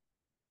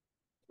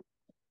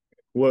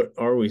 What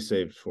are we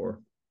saved for?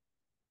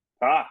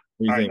 All right.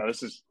 Think? Now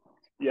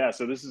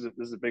this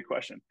is a big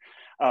question.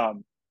 So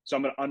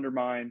I'm going to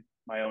undermine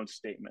my own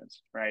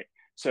statements, right?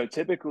 So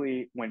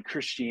typically when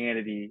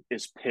Christianity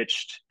is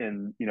pitched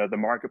in, the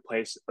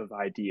marketplace of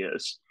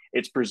ideas,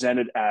 it's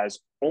presented as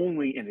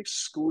only and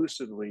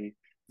exclusively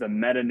the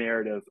meta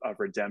narrative of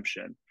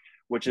redemption,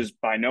 which is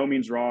by no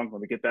means wrong.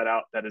 Let me get that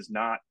out. That is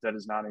not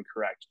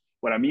incorrect.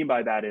 What I mean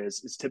by that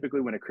is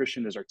typically when a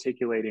Christian is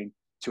articulating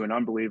to an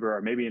unbeliever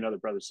or maybe another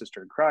brother,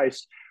 sister in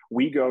Christ,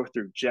 we go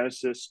through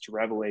Genesis to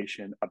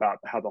Revelation about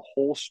how the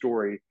whole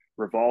story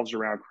revolves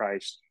around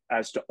Christ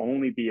as to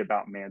only be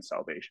about man's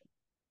salvation.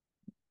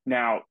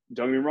 Now,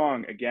 don't get me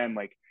wrong, again,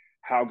 like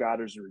how God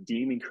is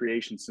redeeming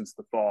creation since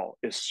the fall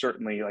is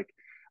certainly like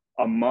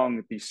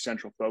among the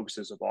central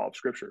focuses of all of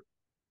Scripture.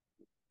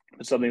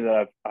 But something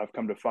that I've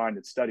come to find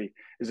and study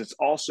is it's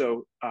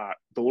also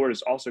the Lord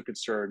is also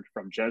concerned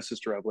from Genesis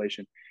to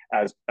Revelation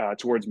as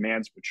towards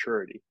man's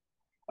maturity,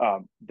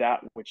 that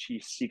which He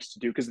seeks to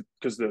do. Because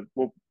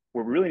what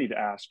we really need to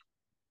ask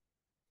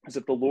is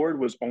if the Lord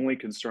was only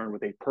concerned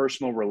with a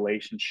personal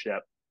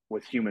relationship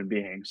with human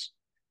beings,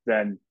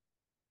 then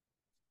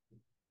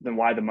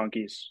why the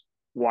monkeys?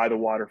 Why the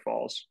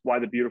waterfalls? Why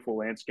the beautiful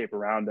landscape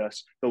around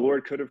us? The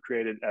Lord could have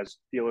created, as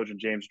theologian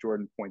James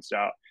Jordan points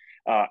out,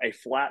 a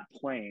flat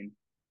plane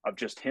of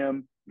just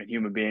Him and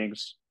human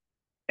beings.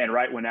 And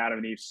right when Adam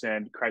and Eve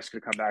sinned, Christ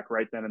could have come back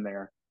right then and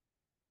there.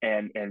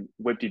 And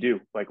whip-de-doo,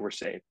 like we're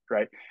saved,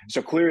 right?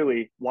 So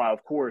clearly, while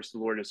of course the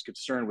Lord is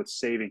concerned with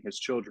saving His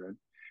children,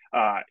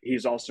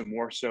 He's also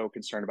more so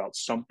concerned about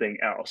something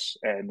else.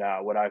 And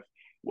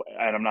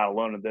and I'm not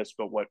alone in this,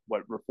 but what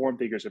Reformed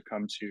thinkers have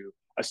come to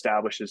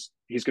establish is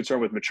He's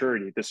concerned with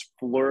maturity, this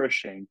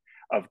flourishing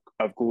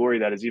of glory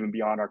that is even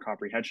beyond our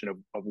comprehension of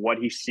what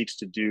He seeks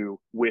to do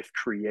with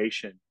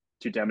creation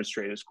to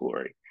demonstrate His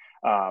glory.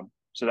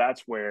 So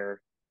that's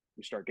where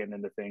we start getting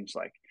into things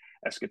like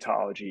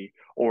eschatology,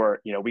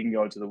 or we can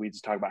go into the weeds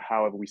and talk about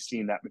how have we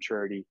seen that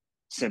maturity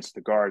since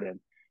the garden.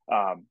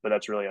 But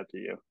that's really up to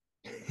you.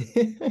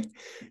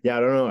 Yeah,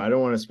 I don't know. I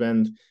don't want to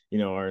spend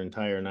our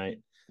entire night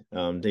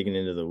digging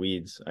into the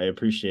weeds. I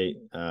appreciate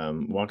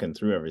walking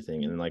through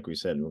everything, and like we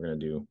said, we're going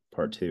to do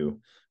part 2.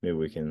 Maybe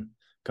we can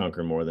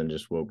conquer more than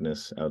just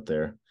wokeness out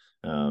there,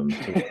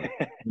 to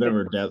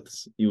whatever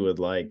depths you would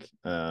like.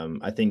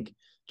 I think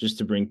just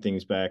to bring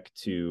things back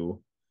to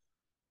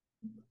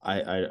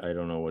I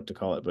don't know what to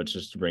call it, but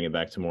just to bring it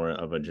back to more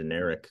of a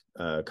generic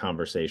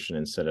conversation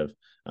instead of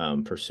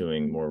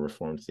pursuing more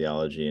Reformed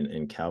theology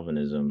and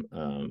Calvinism.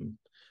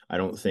 I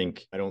don't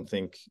think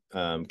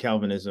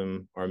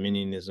Calvinism,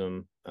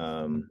 Arminianism,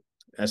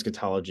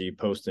 eschatology,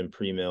 post and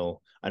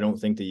pre-mill, I don't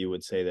think that you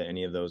would say that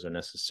any of those are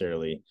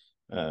necessarily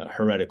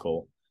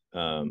heretical.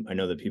 I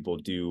know that people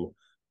do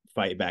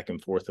fight back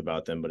and forth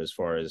about them, but as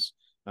far as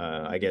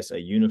I guess a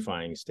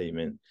unifying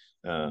statement,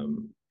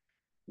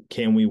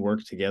 can we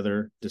work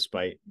together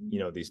despite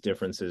these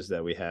differences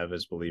that we have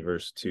as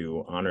believers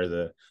to honor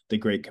the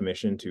Great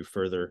Commission, to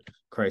further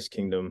Christ's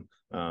kingdom,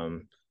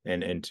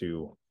 and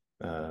to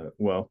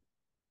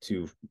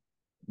to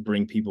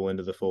bring people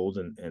into the fold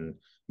and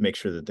make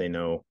sure that they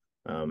know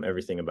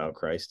everything about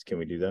Christ? Can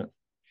we do that?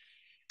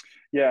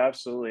 Yeah,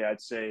 absolutely.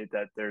 I'd say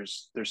that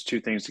there's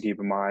 2 things to keep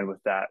in mind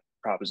with that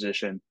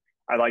proposition.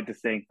 I like to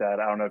think that,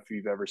 I don't know if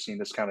you've ever seen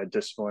this kind of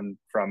discipline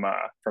from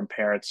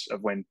parents,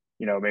 of when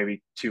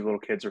maybe 2 little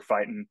kids are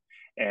fighting,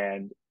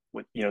 and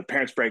with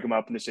parents break them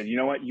up and they say, you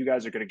know what, you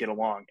guys are going to get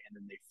along, and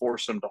then they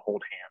force them to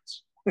hold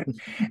hands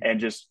and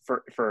just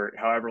for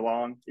however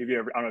long. I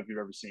don't know if you've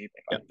ever seen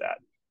anything like that.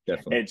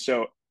 Definitely. And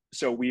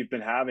so we've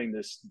been having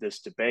this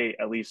debate,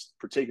 at least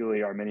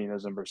particularly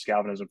Arminianism versus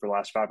Calvinism, for the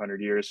last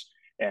 500 years.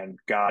 And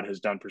God has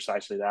done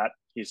precisely that.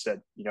 He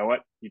said, you know what,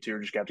 you 2 are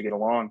just got to get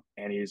along,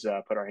 and He's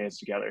put our hands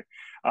together.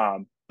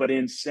 But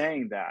in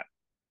saying that,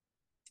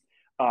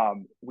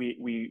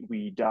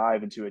 we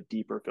dive into a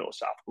deeper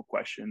philosophical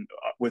question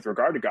with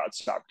regard to God's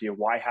sovereignty, and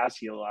why has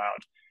He allowed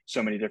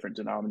so many different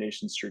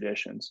denominations,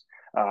 traditions,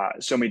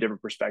 so many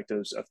different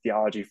perspectives of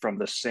theology from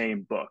the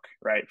same book,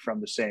 right? From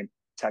the same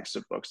text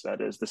of books, that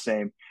is, the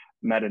same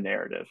meta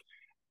narrative.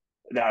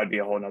 That would be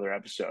a whole nother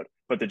episode.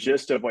 But the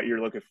gist of what you're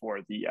looking for,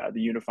 the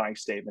unifying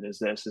statement is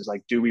this: is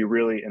like, do we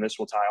really, and this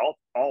will tie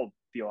all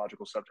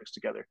theological subjects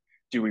together,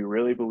 do we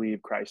really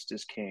believe Christ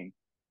is King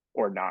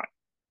or not?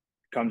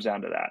 Comes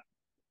down to that.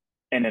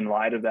 And in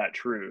light of that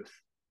truth,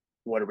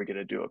 what are we going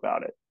to do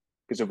about it?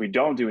 Because if we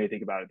don't do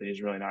anything about it, then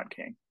He's really not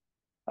King.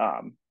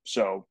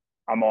 So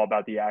I'm all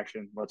about the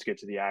action. Let's get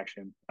to the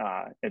action.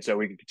 And so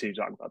we can continue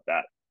to talk about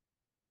that.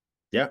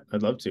 Yeah,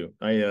 I'd love to.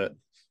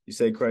 You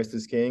say Christ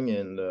is King,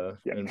 and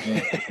and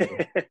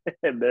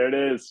there it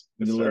is.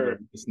 Deliver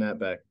the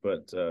snapback.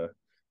 But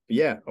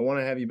yeah, I want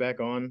to have you back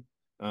on.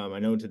 I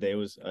know today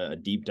was a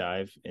deep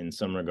dive in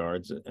some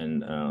regards,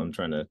 and I'm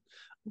trying to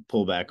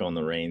pull back on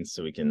the reins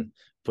so we can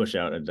push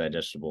out a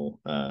digestible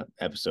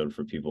episode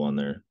for people on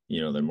their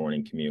their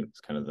morning commute.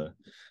 It's kind of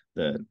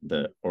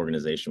the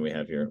organization we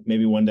have here.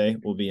 Maybe one day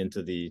we'll be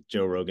into the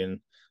Joe Rogan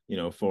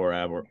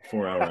 4-hour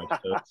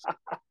episodes.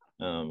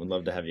 I'd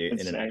love to have you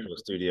in an actual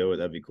studio.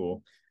 That'd be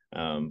cool.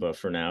 But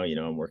for now,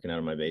 I'm working out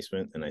of my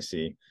basement, and I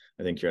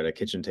think you're at a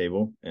kitchen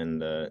table,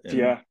 and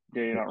yeah,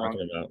 you're not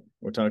wrong.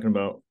 We're talking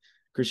about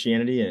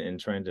Christianity and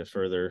trying to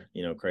further,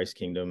 Christ's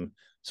kingdom.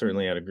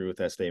 Certainly, I'd agree with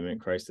that statement.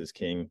 Christ is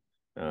King.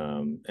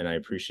 And I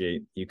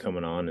appreciate you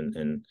coming on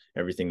and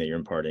everything that you're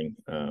imparting.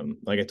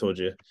 Like I told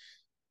you,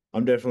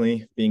 I'm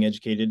definitely being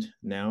educated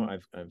now.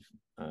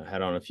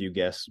 had on a few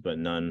guests, but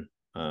none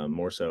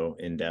more so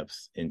in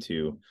depth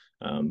into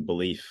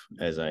belief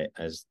as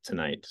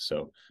tonight.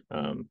 So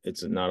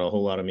it's not a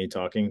whole lot of me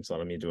talking; it's a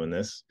lot of me doing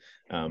this.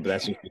 But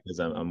that's just because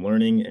I'm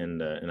learning,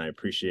 and I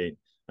appreciate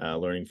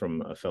learning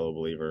from a fellow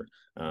believer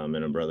and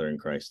a brother in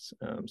Christ.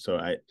 So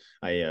I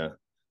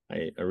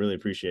really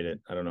appreciate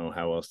it. I don't know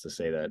how else to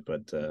say that,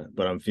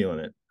 but I'm feeling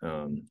it,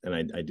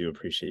 and I do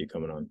appreciate you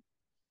coming on.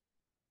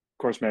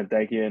 Of course, man.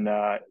 Thank you. And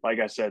like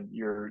I said,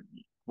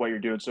 what you're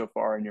doing so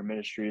far in your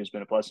ministry has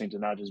been a blessing to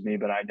not just me,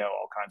 but I know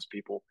all kinds of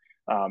people.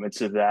 And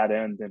to that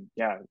end, and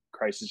yeah,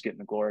 Christ is getting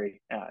the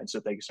glory. And so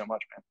thank you so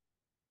much,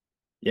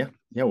 Yeah,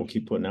 yeah, we'll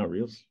keep putting out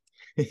reels.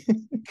 man.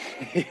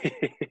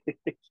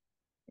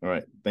 All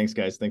right, thanks,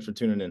 guys. Thanks for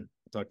tuning in.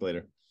 Talk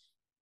later.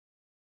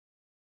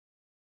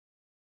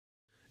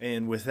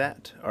 And with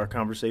that, our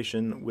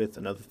conversation with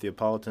another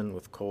Theopolitan,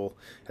 with Cole,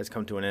 has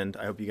come to an end.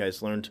 I hope you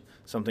guys learned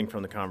something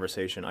from the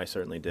conversation. I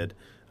certainly did.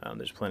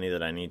 There's plenty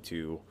that I need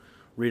to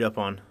read up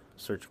on,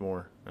 search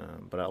more.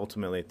 But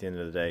ultimately, at the end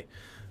of the day,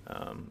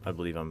 I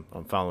believe I'm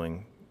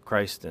following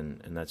Christ, and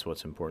that's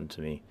what's important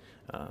to me.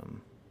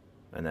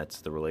 And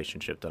that's the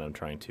relationship that I'm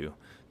trying to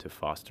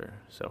foster.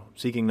 So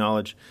seeking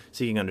knowledge,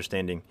 seeking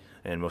understanding,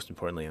 and most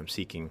importantly, I'm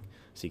seeking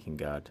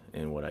God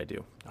in what I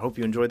do. I hope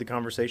you enjoyed the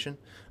conversation.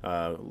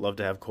 Love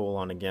to have Cole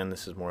on again.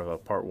 This is more of a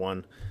part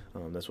one.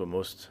 That's what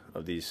most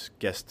of these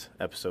guest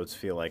episodes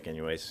feel like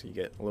anyways. You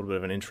get a little bit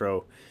of an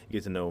intro, you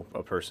get to know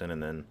a person,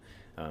 and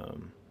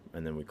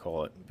then we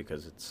call it,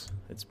 because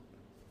it's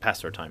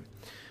past our time.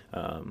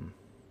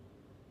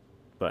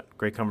 But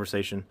great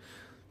conversation.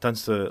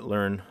 Tons to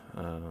learn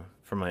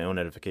for my own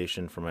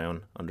edification, for my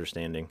own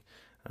understanding.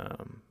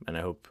 And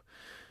I hope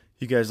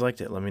you guys liked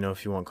it. Let me know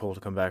if you want Cole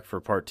to come back for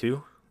part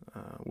two.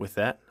 With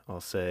that,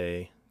 I'll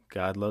say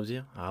God loves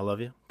you. I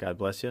love you. God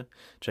bless you.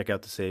 Check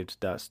out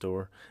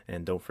thesaved.store.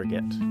 And don't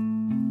forget,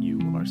 you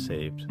are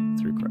saved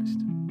through Christ.